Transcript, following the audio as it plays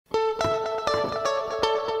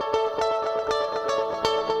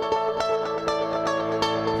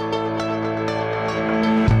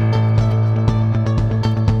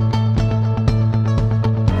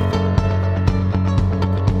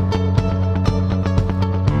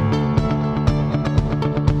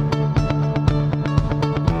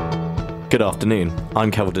Good afternoon, I'm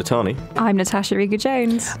Kelvin Datani. I'm Natasha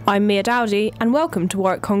Riga-Jones. I'm Mia Dowdy, and welcome to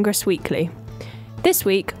Warwick Congress Weekly. This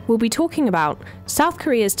week, we'll be talking about South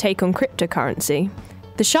Korea's take on cryptocurrency,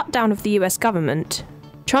 the shutdown of the US government,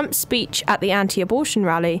 Trump's speech at the anti-abortion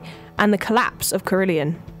rally, and the collapse of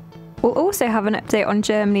Carillion. We'll also have an update on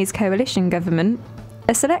Germany's coalition government,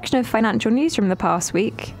 a selection of financial news from the past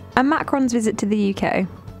week, and Macron's visit to the UK.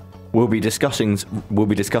 We'll be discussing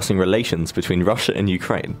relations between Russia and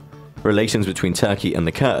Ukraine, relations between Turkey and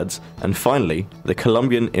the Kurds, and finally, the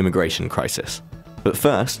Colombian immigration crisis. But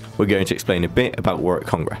first, we're going to explain a bit about Warwick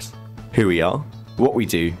Congress, who we are, what we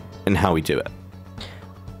do, and how we do it.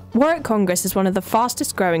 Warwick Congress is one of the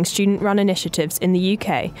fastest growing student-run initiatives in the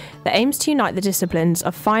UK that aims to unite the disciplines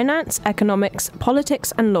of finance, economics,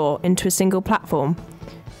 politics and law into a single platform.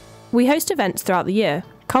 We host events throughout the year,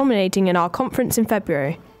 culminating in our conference in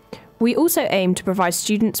February. We also aim to provide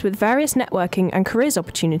students with various networking and careers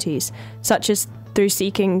opportunities, such as through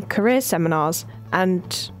seeking career seminars,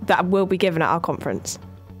 and that will be given at our conference.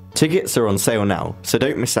 Tickets are on sale now, so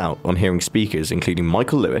don't miss out on hearing speakers including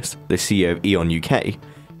Michael Lewis, the CEO of E.ON UK,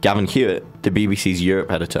 Gavin Hewitt, the BBC's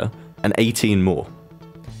Europe editor, and 18 more.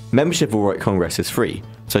 Membership of Warwick Congress is free,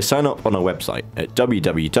 so sign up on our website at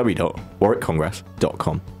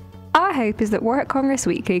www.warwickcongress.com. Our hope is that Warwick Congress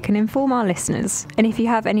Weekly can inform our listeners, and if you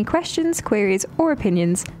have any questions, queries or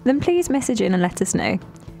opinions, then please message in and let us know.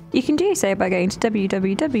 You can do so by going to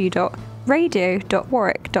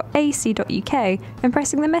www.radio.warwick.ac.uk and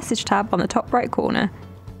pressing the message tab on the top right corner.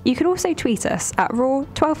 You can also tweet us at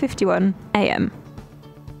raw1251am.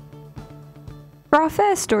 For our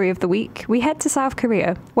first story of the week, we head to South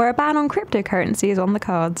Korea, where a ban on cryptocurrency is on the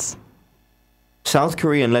cards. South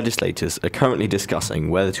Korean legislators are currently discussing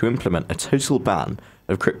whether to implement a total ban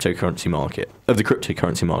of the cryptocurrency market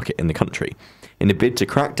in the country, in a bid to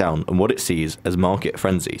crack down on what it sees as market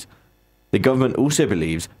frenzies. The government also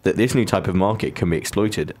believes that this new type of market can be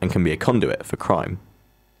exploited and can be a conduit for crime.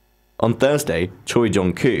 On Thursday, Choi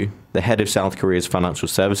Jong-koo, the head of South Korea's Financial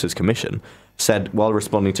Services Commission, said while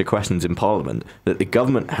responding to questions in Parliament that the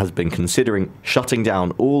government has been considering shutting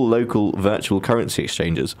down all local virtual currency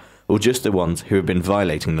exchanges, or just the ones who have been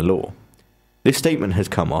violating the law. This statement has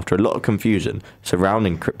come after a lot of confusion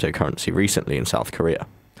surrounding cryptocurrency recently in South Korea.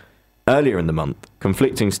 Earlier in the month,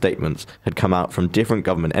 conflicting statements had come out from different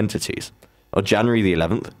government entities. On January the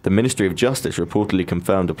 11th, the Ministry of Justice reportedly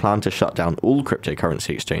confirmed a plan to shut down all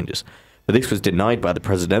cryptocurrency exchanges, but this was denied by the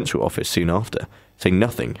presidential office soon after, saying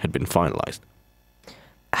nothing had been finalised.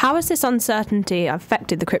 How has this uncertainty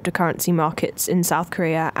affected the cryptocurrency markets in South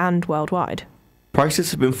Korea and worldwide?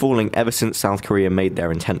 Prices have been falling ever since South Korea made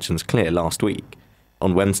their intentions clear last week,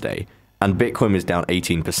 on Wednesday, and Bitcoin was down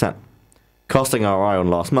 18%. Casting our eye on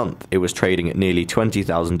last month, it was trading at nearly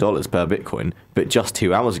 $20,000 per Bitcoin, but just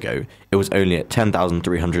 2 hours ago, it was only at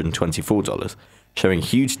 $10,324, showing a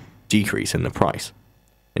huge decrease in the price.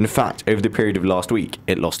 In fact, over the period of last week,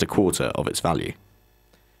 it lost a quarter of its value.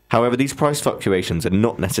 However, these price fluctuations are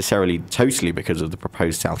not necessarily totally because of the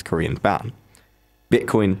proposed South Korean ban.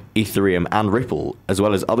 Bitcoin, Ethereum and Ripple, as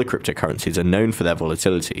well as other cryptocurrencies, are known for their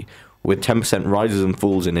volatility, with 10% rises and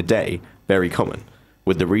falls in a day very common,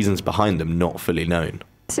 with the reasons behind them not fully known.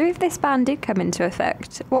 So if this ban did come into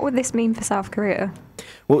effect, what would this mean for South Korea?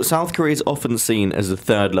 Well, South Korea is often seen as the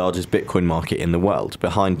third largest Bitcoin market in the world,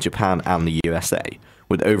 behind Japan and the USA,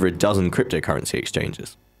 with over a dozen cryptocurrency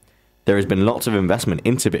exchanges. There has been lots of investment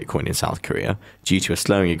into Bitcoin in South Korea due to a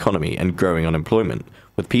slowing economy and growing unemployment,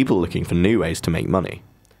 with people looking for new ways to make money.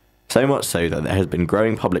 So much so that there has been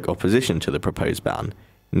growing public opposition to the proposed ban.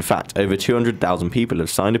 In fact, over 200,000 people have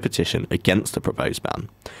signed a petition against the proposed ban.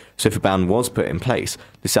 So if a ban was put in place,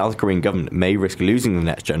 the South Korean government may risk losing the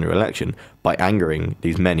next general election by angering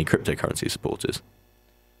these many cryptocurrency supporters.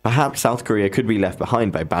 Perhaps South Korea could be left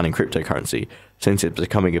behind by banning cryptocurrency, since it's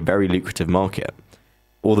becoming a very lucrative market.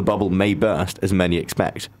 Or the bubble may burst, as many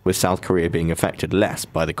expect, with South Korea being affected less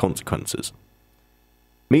by the consequences.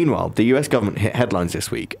 Meanwhile, the US government hit headlines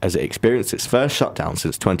this week as it experienced its first shutdown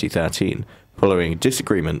since 2013, following a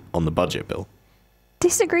disagreement on the budget bill.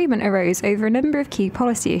 Disagreement arose over a number of key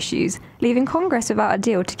policy issues, leaving Congress without a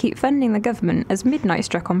deal to keep funding the government as midnight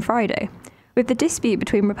struck on Friday, with the dispute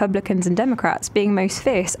between Republicans and Democrats being most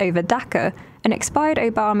fierce over DACA, an expired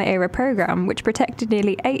Obama-era program which protected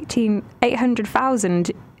nearly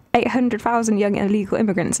 800,000 young illegal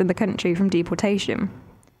immigrants in the country from deportation.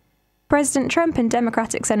 President Trump and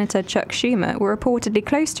Democratic Senator Chuck Schumer were reportedly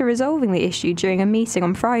close to resolving the issue during a meeting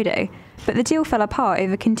on Friday, but the deal fell apart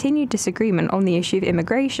over continued disagreement on the issue of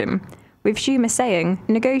immigration, with Schumer saying,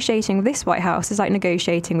 "Negotiating with this White House is like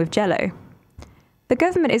negotiating with Jell-O." The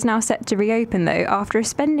government is now set to reopen, though, after a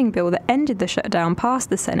spending bill that ended the shutdown passed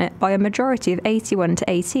the Senate by a majority of 81 to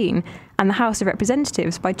 18 and the House of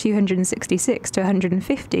Representatives by 266 to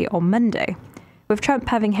 150 on Monday, with Trump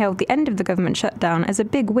having hailed the end of the government shutdown as a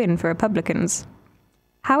big win for Republicans.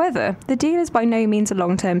 However, the deal is by no means a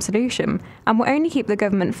long-term solution and will only keep the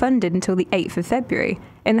government funded until the 8th of February,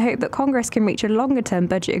 in the hope that Congress can reach a longer-term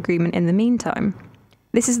budget agreement in the meantime.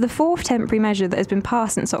 This is the fourth temporary measure that has been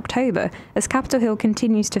passed since October, as Capitol Hill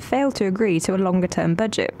continues to fail to agree to a longer-term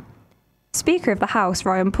budget. Speaker of the House,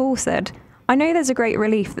 Ryan Paul, said, "I know there's a great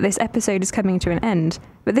relief that this episode is coming to an end,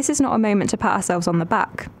 but this is not a moment to pat ourselves on the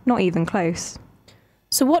back, not even close."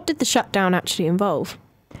 So what did the shutdown actually involve?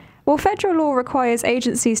 Well, federal law requires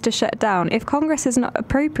agencies to shut down if Congress has not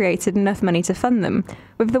appropriated enough money to fund them,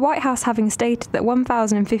 with the White House having stated that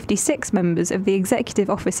 1,056 members of the Executive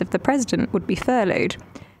Office of the President would be furloughed,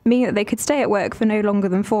 meaning that they could stay at work for no longer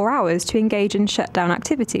than 4 hours to engage in shutdown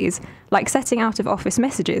activities, like setting out-of-office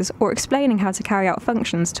messages or explaining how to carry out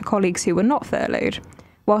functions to colleagues who were not furloughed,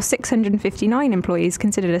 while 659 employees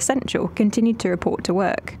considered essential continued to report to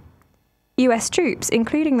work. US troops,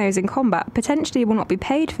 including those in combat, potentially will not be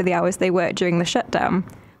paid for the hours they worked during the shutdown,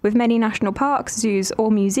 with many national parks, zoos or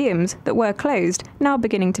museums that were closed now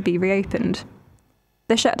beginning to be reopened.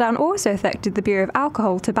 The shutdown also affected the Bureau of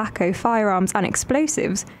Alcohol, Tobacco, Firearms and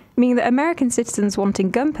Explosives, meaning that American citizens wanting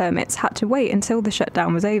gun permits had to wait until the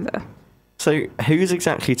shutdown was over. So who's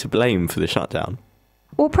exactly to blame for the shutdown?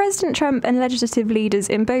 Well, President Trump and legislative leaders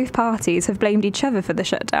in both parties have blamed each other for the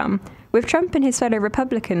shutdown, with Trump and his fellow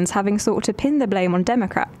Republicans having sought to pin the blame on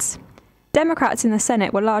Democrats. Democrats in the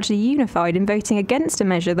Senate were largely unified in voting against a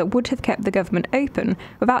measure that would have kept the government open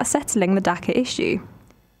without settling the DACA issue.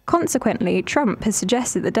 Consequently, Trump has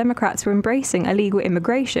suggested that Democrats were embracing illegal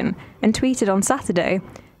immigration and tweeted on Saturday,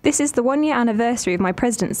 "This is the 1-year anniversary of my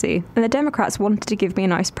presidency, and the Democrats wanted to give me a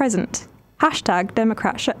nice present. Hashtag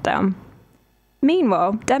Democrat shutdown."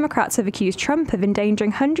 Meanwhile, Democrats have accused Trump of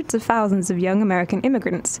endangering hundreds of thousands of young American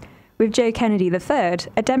immigrants, with Joe Kennedy III,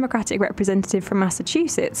 a Democratic representative from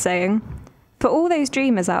Massachusetts, saying, "For all those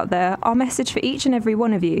dreamers out there, our message for each and every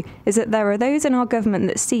one of you is that there are those in our government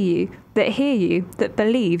that see you, that hear you, that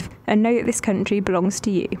believe, and know that this country belongs to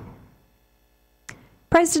you."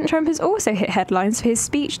 President Trump has also hit headlines for his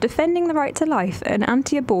speech defending the right to life at an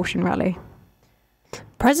anti-abortion rally.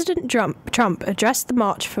 President Trump addressed the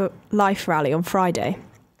March for Life rally on Friday.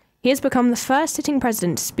 He has become the first sitting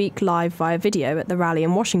president to speak live via video at the rally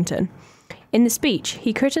in Washington. In the speech,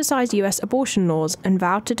 he criticised US abortion laws and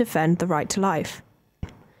vowed to defend the right to life.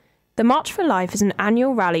 The March for Life is an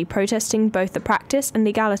annual rally protesting both the practice and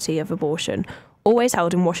legality of abortion, always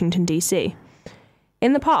held in Washington, D.C.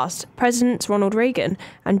 In the past, Presidents Ronald Reagan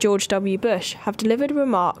and George W. Bush have delivered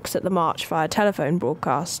remarks at the march via telephone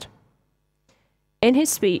broadcast. In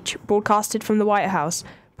his speech, broadcasted from the White House,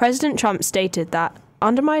 President Trump stated that,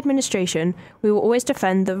 "Under my administration, we will always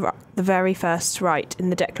defend the very first right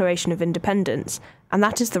in the Declaration of Independence, and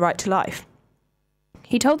that is the right to life."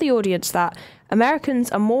 He told the audience that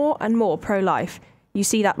Americans are more and more pro-life, you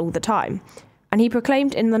see that all the time, and he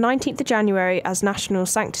proclaimed in the 19th of January as National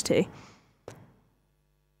Sanctity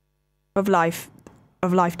of Life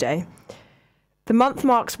Day. The month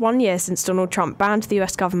marks 1 year since Donald Trump banned the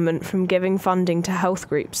US government from giving funding to health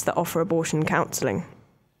groups that offer abortion counselling.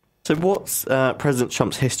 So what's President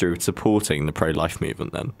Trump's history with supporting the pro-life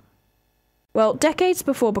movement then? Well, decades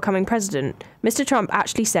before becoming president, Mr. Trump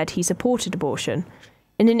actually said he supported abortion.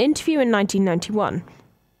 In an interview in 1991,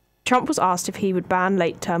 Trump was asked if he would ban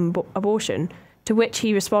late-term abortion, to which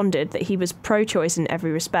he responded that he was pro-choice in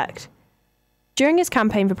every respect. During his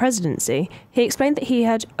campaign for presidency, he explained that he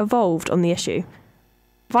had evolved on the issue.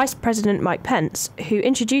 Vice President Mike Pence, who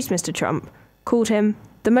introduced Mr. Trump, called him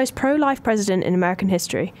the most pro-life president in American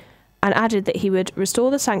history, and added that he would restore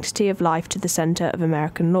the sanctity of life to the centre of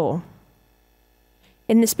American law.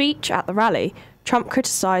 In the speech at the rally, Trump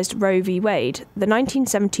criticised Roe v. Wade, the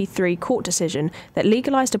 1973 court decision that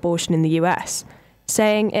legalised abortion in the US,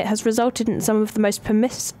 saying it has resulted in some of the most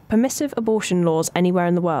permissive abortion laws anywhere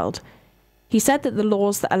in the world. He said that the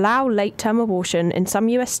laws that allow late-term abortion in some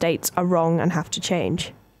US states are wrong and have to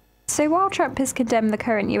change. So while Trump has condemned the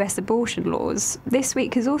current US abortion laws, this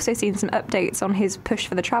week has also seen some updates on his push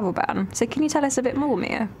for the travel ban. So can you tell us a bit more,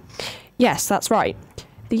 Mia? Yes, that's right.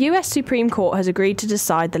 The US Supreme Court has agreed to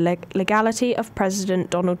decide the legality of President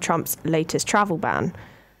Donald Trump's latest travel ban.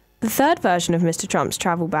 The third version of Mr. Trump's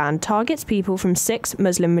travel ban targets people from 6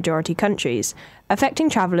 Muslim-majority countries, affecting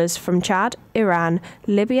travellers from Chad, Iran,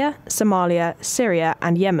 Libya, Somalia, Syria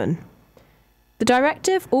and Yemen. The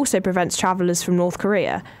directive also prevents travellers from North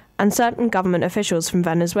Korea and certain government officials from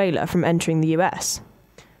Venezuela from entering the US.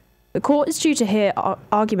 The court is due to hear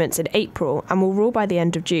arguments in April and will rule by the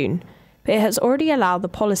end of June, but it has already allowed the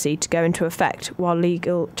policy to go into effect while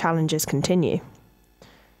legal challenges continue.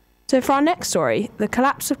 So for our next story, the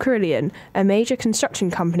collapse of Carillion, a major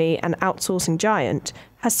construction company and outsourcing giant,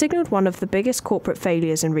 has signalled one of the biggest corporate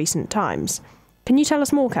failures in recent times. Can you tell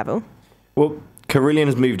us more, Kevil? Well, Carillion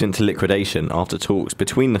has moved into liquidation after talks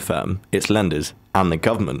between the firm, its lenders, and the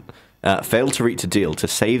government failed to reach a deal to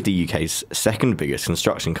save the UK's second biggest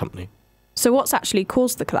construction company. So what's actually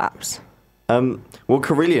caused the collapse? Well,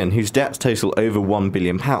 Carillion, whose debts total over £1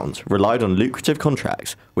 billion, relied on lucrative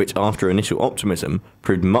contracts, which after initial optimism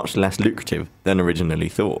proved much less lucrative than originally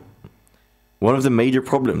thought. One of the major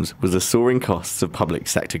problems was the soaring costs of public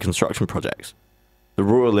sector construction projects. The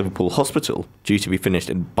Royal Liverpool Hospital, due to be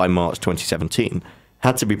finished by March 2017,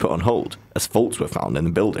 had to be put on hold as faults were found in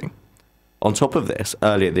the building. On top of this,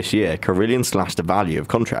 earlier this year, Carillion slashed the value of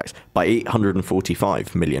contracts by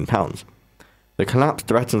 £845 million. The collapse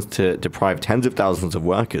threatens to deprive tens of thousands of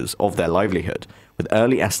workers of their livelihood, with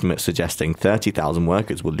early estimates suggesting 30,000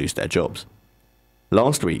 workers will lose their jobs.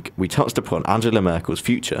 Last week, we touched upon Angela Merkel's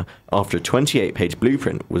future after a 28-page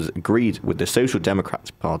blueprint was agreed with the Social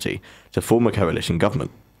Democratic Party to form a coalition government.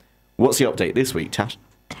 What's the update this week, Tash?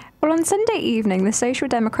 Well, on Sunday evening, the Social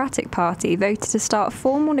Democratic Party voted to start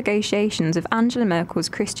formal negotiations with Angela Merkel's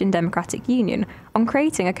Christian Democratic Union on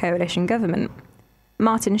creating a coalition government.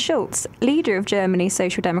 Martin Schulz, leader of Germany's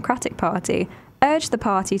Social Democratic Party, urged the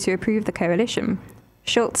party to approve the coalition.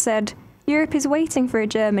 Schulz said, "Europe is waiting for a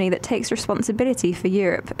Germany that takes responsibility for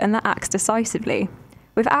Europe and that acts decisively.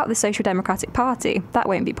 Without the Social Democratic Party, that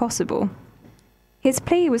won't be possible." His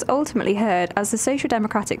plea was ultimately heard as the Social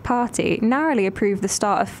Democratic Party narrowly approved the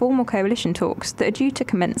start of formal coalition talks that are due to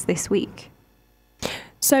commence this week.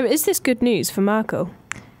 So is this good news for Merkel?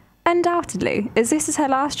 Undoubtedly, as this is her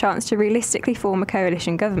last chance to realistically form a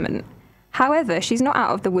coalition government. However, she's not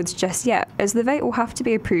out of the woods just yet, as the vote will have to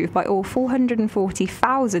be approved by all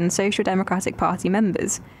 440,000 Social Democratic Party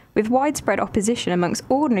members, with widespread opposition amongst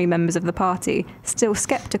ordinary members of the party still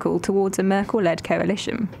sceptical towards a Merkel-led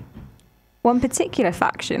coalition. One particular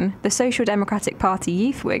faction, the Social Democratic Party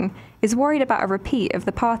Youth Wing, is worried about a repeat of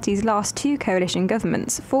the party's last two coalition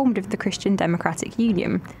governments formed with the Christian Democratic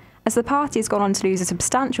Union, as the party has gone on to lose a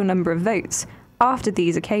substantial number of votes after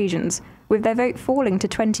these occasions, with their vote falling to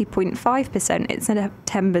 20.5% in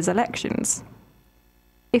September's elections.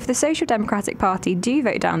 If the Social Democratic Party do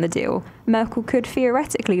vote down the deal, Merkel could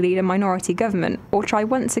theoretically lead a minority government or try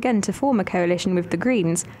once again to form a coalition with the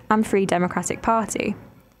Greens and Free Democratic Party.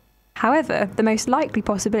 However, the most likely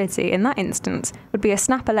possibility in that instance would be a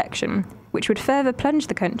snap election, which would further plunge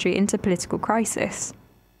the country into political crisis.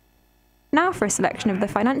 Now for a selection of the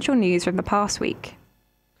financial news from the past week.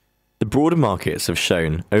 The broader markets have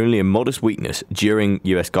shown only a modest weakness during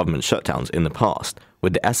US government shutdowns in the past,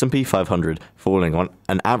 with the S&P 500 falling on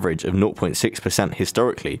an average of 0.6%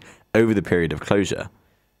 historically over the period of closure,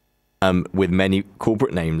 with many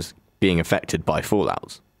corporate names being affected by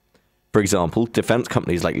fallouts. For example, defence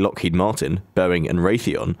companies like Lockheed Martin, Boeing and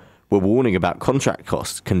Raytheon were warning about contract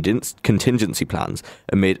costs, contingency plans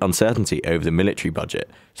amid uncertainty over the military budget,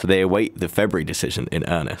 so they await the February decision in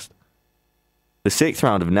earnest. The sixth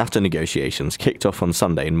round of NAFTA negotiations kicked off on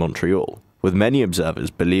Sunday in Montreal, with many observers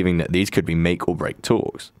believing that these could be make-or-break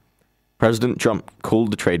talks. President Trump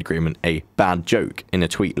called the trade agreement a bad joke in a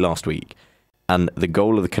tweet last week, and the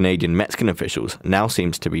goal of the Canadian-Mexican officials now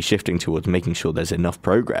seems to be shifting towards making sure there's enough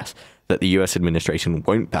progress that the US administration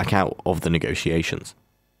won't back out of the negotiations.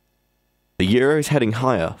 The euro is heading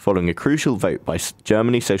higher following a crucial vote by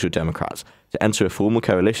Germany's Social Democrats to enter a formal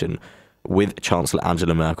coalition with Chancellor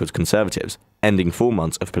Angela Merkel's Conservatives, ending 4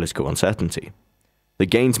 months of political uncertainty. The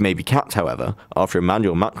gains may be capped, however, after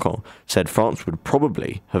Emmanuel Macron said France would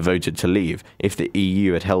probably have voted to leave if the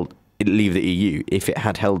EU if it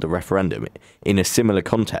had held a referendum in a similar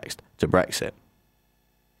context to Brexit.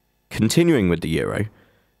 Continuing with the euro,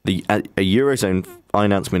 a Eurozone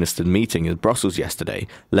finance minister meeting in Brussels yesterday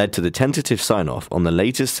led to the tentative sign-off on the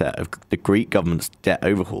latest set of the Greek government's debt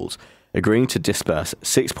overhauls, agreeing to disburse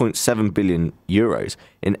 €6.7 billion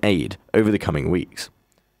in aid over the coming weeks.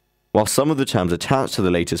 While some of the terms attached to the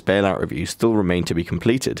latest bailout review still remain to be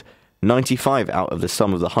completed, 95 out of the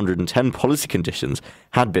sum of the 110 policy conditions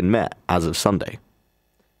had been met as of Sunday.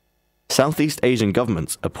 Southeast Asian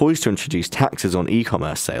governments are poised to introduce taxes on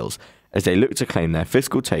e-commerce sales as they look to claim their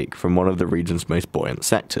fiscal take from one of the region's most buoyant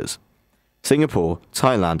sectors. Singapore,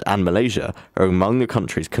 Thailand and Malaysia are among the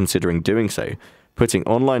countries considering doing so, putting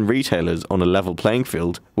online retailers on a level playing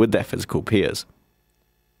field with their physical peers.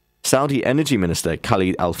 Saudi Energy Minister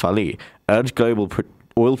Khalid Al-Falih urged global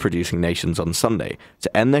oil-producing nations on Sunday to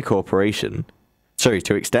extend their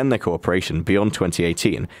cooperation beyond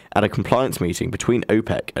 2018 at a compliance meeting between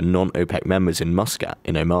OPEC and non-OPEC members in Muscat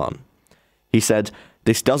in Oman. He said,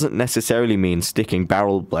 "This doesn't necessarily mean sticking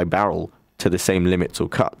barrel by barrel to the same limits or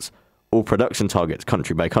cuts, or production targets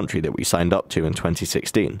country by country that we signed up to in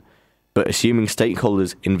 2016, but assuming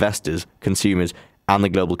stakeholders, investors, consumers, and the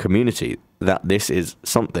global community that this is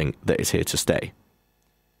something that is here to stay."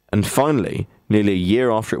 And finally, nearly a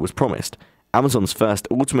year after it was promised, Amazon's first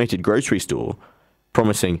automated grocery store,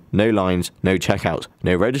 promising no lines, no checkout,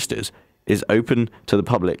 no registers, is open to the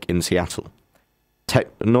public in Seattle.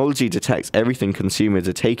 Technology detects everything consumers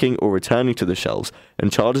are taking or returning to the shelves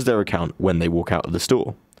and charges their account when they walk out of the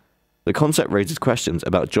store. The concept raises questions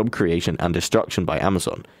about job creation and destruction by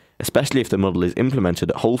Amazon, especially if the model is implemented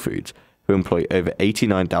at Whole Foods, who employ over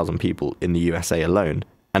 89,000 people in the USA alone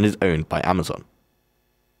and is owned by Amazon.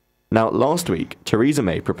 Now, last week, Theresa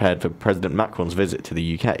May prepared for President Macron's visit to the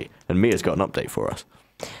UK, and Mia's got an update for us.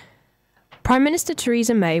 Prime Minister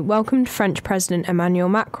Theresa May welcomed French President Emmanuel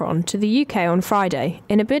Macron to the UK on Friday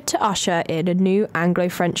in a bid to usher in a new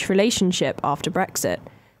Anglo-French relationship after Brexit,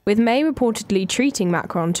 with May reportedly treating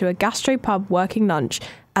Macron to a gastropub working lunch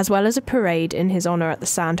as well as a parade in his honour at the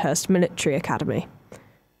Sandhurst Military Academy.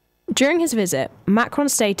 During his visit, Macron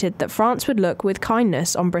stated that France would look with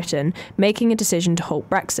kindness on Britain making a decision to halt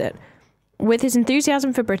Brexit, with his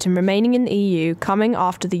enthusiasm for Britain remaining in the EU coming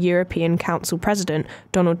after the European Council President,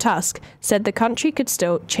 Donald Tusk, said the country could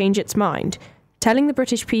still change its mind, telling the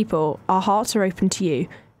British people, "Our hearts are open to you,"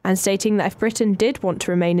 and stating that if Britain did want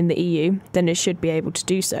to remain in the EU, then it should be able to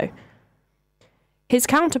do so. His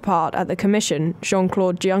counterpart at the Commission,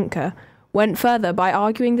 Jean-Claude Juncker, went further by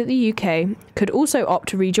arguing that the UK could also opt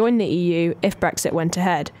to rejoin the EU if Brexit went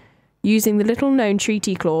ahead, using the little-known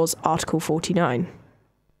treaty clause Article 49.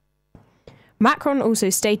 Macron also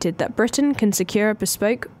stated that Britain can secure a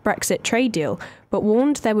bespoke Brexit trade deal, but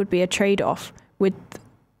warned there would be a trade-off with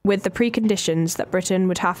the preconditions that Britain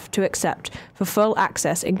would have to accept for full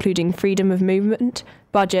access, including freedom of movement,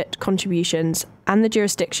 budget contributions, and the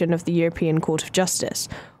jurisdiction of the European Court of Justice,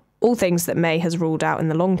 all things that May has ruled out in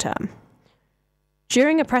the long term.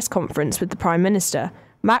 During a press conference with the Prime Minister,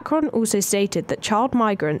 Macron also stated that child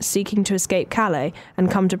migrants seeking to escape Calais and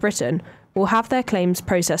come to Britain will have their claims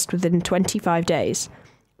processed within 25 days,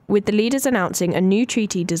 with the leaders announcing a new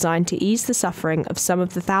treaty designed to ease the suffering of some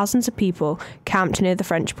of the thousands of people camped near the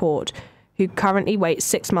French port, who currently wait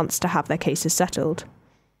 6 months to have their cases settled.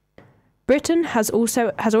 Britain has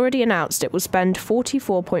already announced it will spend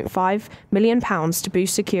 £44.5 million to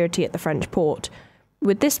boost security at the French port,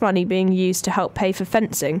 with this money being used to help pay for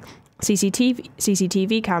fencing,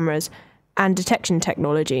 CCTV cameras, and detection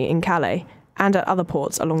technology in Calais and at other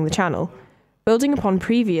ports along the Channel, building upon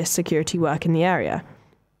previous security work in the area,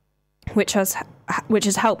 which has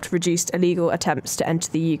helped reduce illegal attempts to enter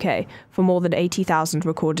the UK from more than 80,000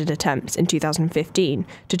 recorded attempts in 2015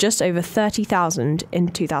 to just over 30,000 in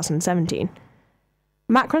 2017.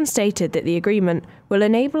 Macron stated that the agreement will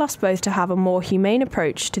enable us both to have a more humane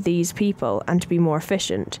approach to these people and to be more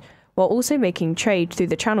efficient, while also making trade through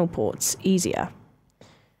the Channel ports easier.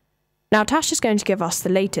 Now Tash is going to give us the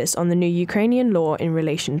latest on the new Ukrainian law in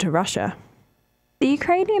relation to Russia. The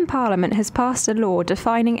Ukrainian parliament has passed a law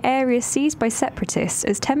defining areas seized by separatists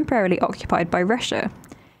as temporarily occupied by Russia.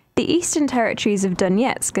 The eastern territories of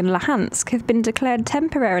Donetsk and Luhansk have been declared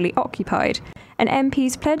temporarily occupied, and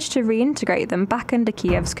MPs pledged to reintegrate them back under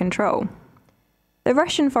Kiev's control. The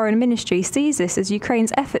Russian Foreign Ministry sees this as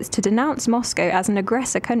Ukraine's efforts to denounce Moscow as an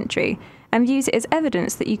aggressor country and views it as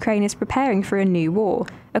evidence that Ukraine is preparing for a new war,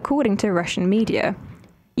 according to Russian media.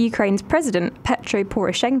 Ukraine's President, Petro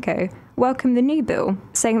Poroshenko, welcomed the new bill,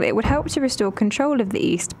 saying that it would help to restore control of the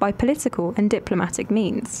East by political and diplomatic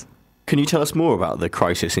means. Can you tell us more about the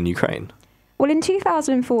crisis in Ukraine? Well, in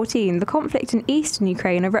 2014, the conflict in eastern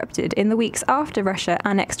Ukraine erupted in the weeks after Russia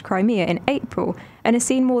annexed Crimea in April and has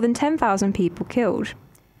seen more than 10,000 people killed.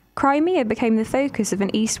 Crimea became the focus of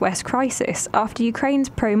an east-west crisis after Ukraine's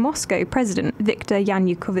pro-Moscow president Viktor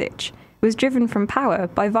Yanukovych was driven from power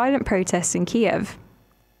by violent protests in Kiev.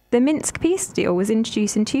 The Minsk peace deal was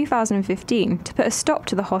introduced in 2015 to put a stop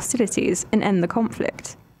to the hostilities and end the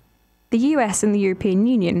conflict. The US and the European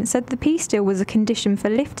Union said the peace deal was a condition for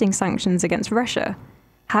lifting sanctions against Russia.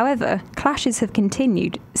 However, clashes have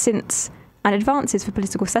continued since, and advances for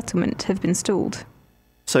political settlement have been stalled.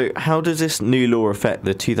 So how does this new law affect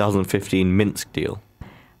the 2015 Minsk deal?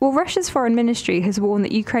 Well, Russia's foreign ministry has warned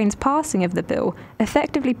that Ukraine's passing of the bill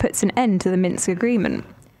effectively puts an end to the Minsk agreement.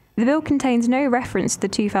 The bill contains no reference to the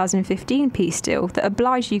 2015 peace deal that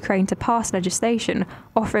obliged Ukraine to pass legislation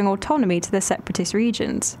offering autonomy to the separatist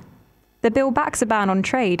regions. The bill backs a ban on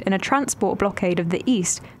trade and a transport blockade of the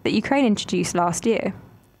east that Ukraine introduced last year.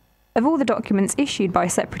 Of all the documents issued by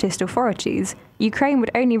separatist authorities, Ukraine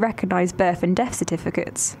would only recognise birth and death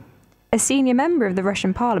certificates. A senior member of the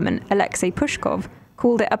Russian parliament, Alexei Pushkov,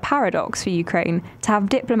 called it a paradox for Ukraine to have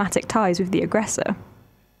diplomatic ties with the aggressor.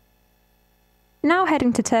 Now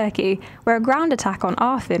heading to Turkey, where a ground attack on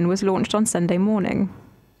Afrin was launched on Sunday morning.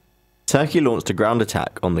 Turkey launched a ground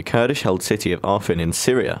attack on the Kurdish-held city of Afrin in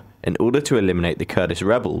Syria in order to eliminate the Kurdish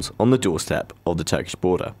rebels on the doorstep of the Turkish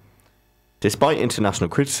border. Despite international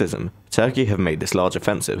criticism, Turkey have made this large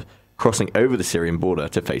offensive, crossing over the Syrian border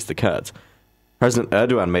to face the Kurds. President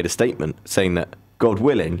Erdogan made a statement saying that, God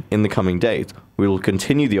willing, in the coming days, we will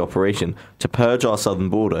continue the operation to purge our southern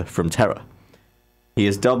border from terror. He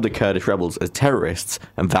has dubbed the Kurdish rebels as terrorists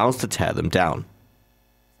and vows to tear them down.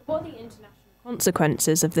 What are the international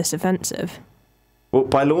consequences of this offensive? Well,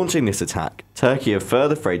 by launching this attack, Turkey have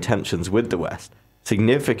further frayed tensions with the West.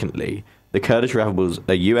 Significantly, the Kurdish rebels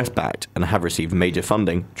are US-backed and have received major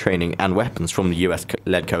funding, training and weapons from the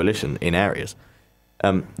US-led coalition in areas.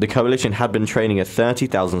 The coalition had been training a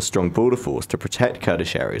 30,000-strong border force to protect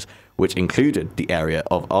Kurdish areas, which included the area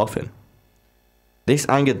of Afrin. This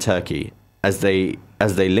angered Turkey as they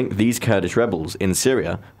linked these Kurdish rebels in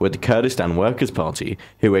Syria with the Kurdistan Workers' Party,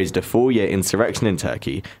 who waged a 4-year insurrection in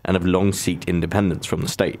Turkey and have long sought independence from the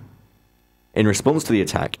state. In response to the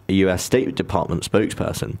attack, a US State Department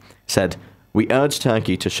spokesperson said, "We urge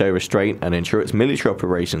Turkey to show restraint and ensure its military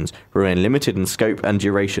operations remain limited in scope and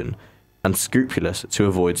duration, and scrupulous to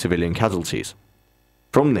avoid civilian casualties."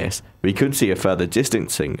 From this, we could see a further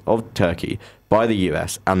distancing of Turkey by the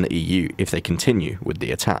US and the EU if they continue with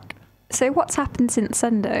the attack. So what's happened since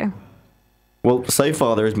Sunday? Well, so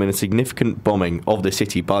far there has been a significant bombing of the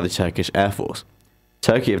city by the Turkish Air Force.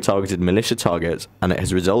 Turkey have targeted militia targets, and it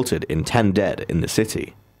has resulted in 10 dead in the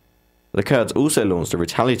city. The Kurds also launched a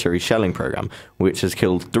retaliatory shelling program, which has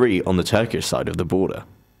killed 3 on the Turkish side of the border.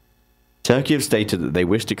 Turkey have stated that they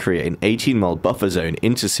wish to create an 18-mile buffer zone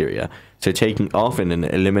into Syria, so taking Afrin and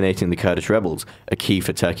eliminating the Kurdish rebels are key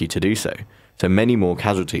for Turkey to do so many more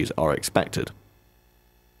casualties are expected.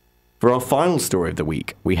 For our final story of the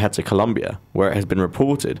week, we head to Colombia, where it has been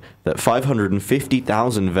reported that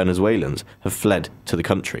 550,000 Venezuelans have fled to the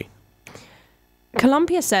country.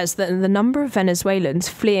 Colombia says that the number of Venezuelans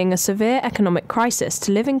fleeing a severe economic crisis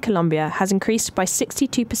to live in Colombia has increased by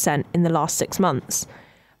 62% in the last 6 months.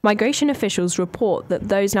 Migration officials report that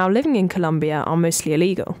those now living in Colombia are mostly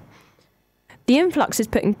illegal. The influx is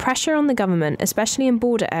putting pressure on the government, especially in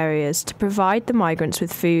border areas, to provide the migrants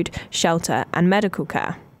with food, shelter, and medical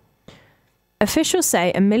care. Officials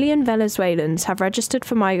say 1 million Venezuelans have registered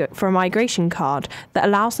for a migration card that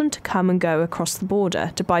allows them to come and go across the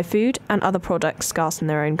border to buy food and other products scarce in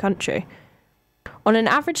their own country. On an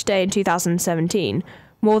average day in 2017,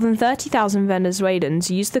 more than 30,000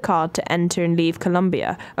 Venezuelans used the card to enter and leave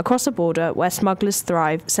Colombia, across a border where smugglers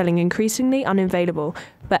thrive, selling increasingly unavailable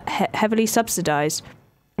but heavily subsidized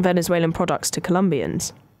Venezuelan products to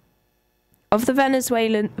Colombians. Of the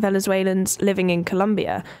Venezuelans living in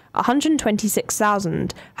Colombia,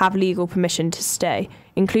 126,000 have legal permission to stay,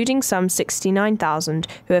 including some 69,000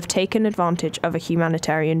 who have taken advantage of a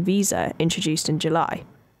humanitarian visa introduced in July.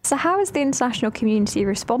 So how has the international community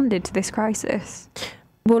responded to this crisis?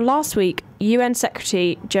 Well, last week, UN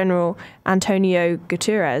Secretary-General Antonio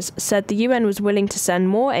Guterres said the UN was willing to send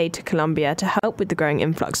more aid to Colombia to help with the growing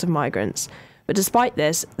influx of migrants. But despite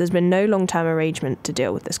this, there's been no long-term arrangement to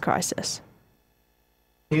deal with this crisis.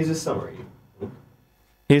 Here's a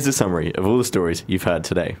summary of all the stories you've heard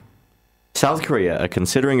today. South Korea are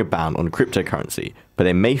considering a ban on cryptocurrency, but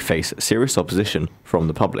they may face serious opposition from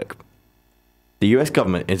the public. The US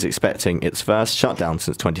government is expecting its first shutdown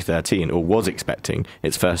since 2013, or was expecting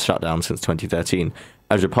its first shutdown since 2013,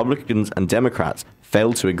 as Republicans and Democrats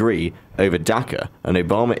failed to agree over DACA, an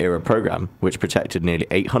Obama-era program which protected nearly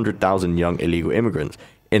 800,000 young illegal immigrants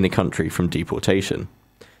in the country from deportation.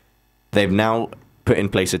 They've now put in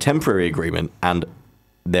place a temporary agreement, and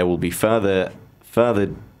there will be further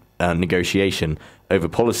negotiation over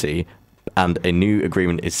policy, and a new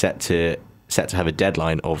agreement is set to have a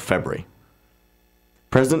deadline of February.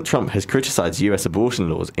 President Trump has criticized US abortion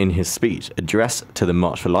laws in his speech addressed to the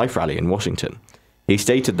March for Life rally in Washington. He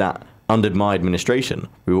stated that, under my administration,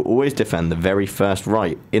 we will always defend the very first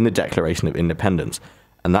right in the Declaration of Independence,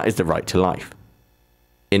 and that is the right to life.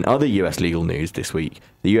 In other US legal news this week,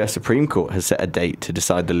 the US Supreme Court has set a date to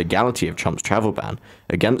decide the legality of Trump's travel ban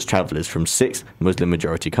against travelers from 6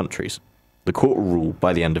 Muslim-majority countries. The court will rule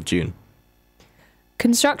by the end of June.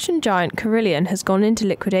 Construction giant Carillion has gone into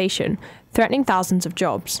liquidation, threatening thousands of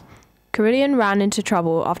jobs. Carillion ran into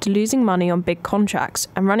trouble after losing money on big contracts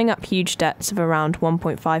and running up huge debts of around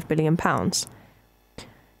 £1.5 billion.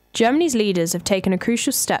 Germany's leaders have taken a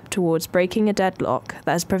crucial step towards breaking a deadlock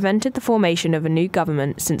that has prevented the formation of a new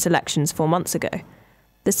government since elections 4 months ago.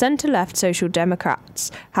 The centre-left Social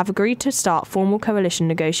Democrats have agreed to start formal coalition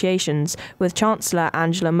negotiations with Chancellor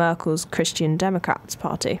Angela Merkel's Christian Democrats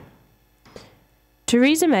party.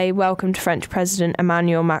 Theresa May welcomed French President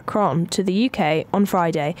Emmanuel Macron to the UK on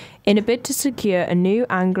Friday in a bid to secure a new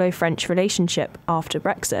Anglo-French relationship after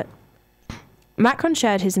Brexit. Macron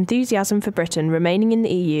shared his enthusiasm for Britain remaining in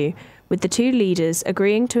the EU, with the two leaders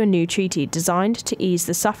agreeing to a new treaty designed to ease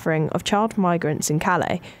the suffering of child migrants in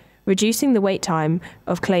Calais, reducing the wait time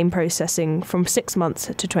of claim processing from 6 months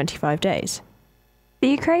to 25 days. The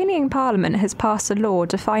Ukrainian parliament has passed a law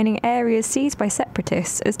defining areas seized by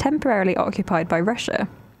separatists as temporarily occupied by Russia.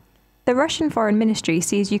 The Russian Foreign Ministry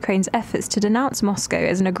sees Ukraine's efforts to denounce Moscow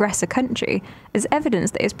as an aggressor country as evidence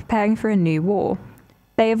that it is preparing for a new war.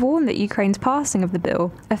 They have warned that Ukraine's passing of the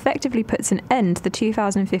bill effectively puts an end to the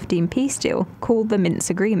 2015 peace deal called the Minsk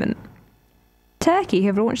Agreement. Turkey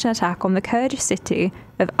have launched an attack on the Kurdish city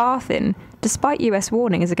of Arfin, despite US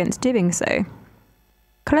warnings against doing so.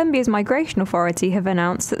 Colombia's migration authority have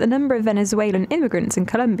announced that the number of Venezuelan immigrants in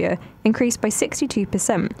Colombia increased by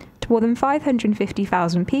 62% to more than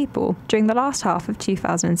 550,000 people during the last half of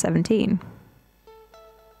 2017.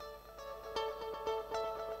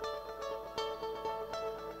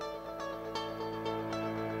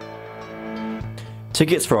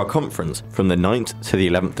 Tickets for our conference from the 9th to the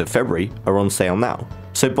 11th of February are on sale now,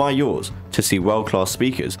 so buy yours to see world-class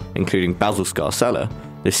speakers including Basil Scarcella,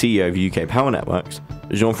 the CEO of UK Power Networks,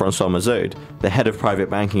 Jean-François Mazaud, the head of private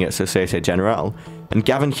banking at Societe Generale, and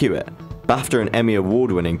Gavin Hewitt, BAFTA and Emmy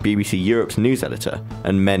award-winning BBC Europe's news editor,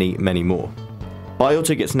 and many, many more. Buy your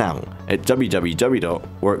tickets now at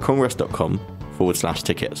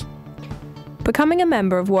www.warwickcongress.com/tickets. Becoming a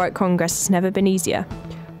member of Warwick Congress has never been easier.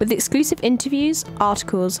 With exclusive interviews,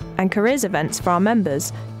 articles, and careers events for our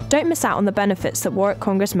members, don't miss out on the benefits that Warwick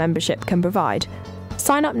Congress membership can provide.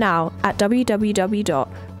 Sign up now at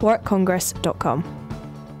www.warwickcongress.com.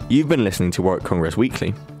 You've been listening to Warwick Congress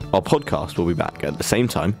Weekly. Our podcast will be back at the same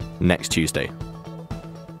time next Tuesday.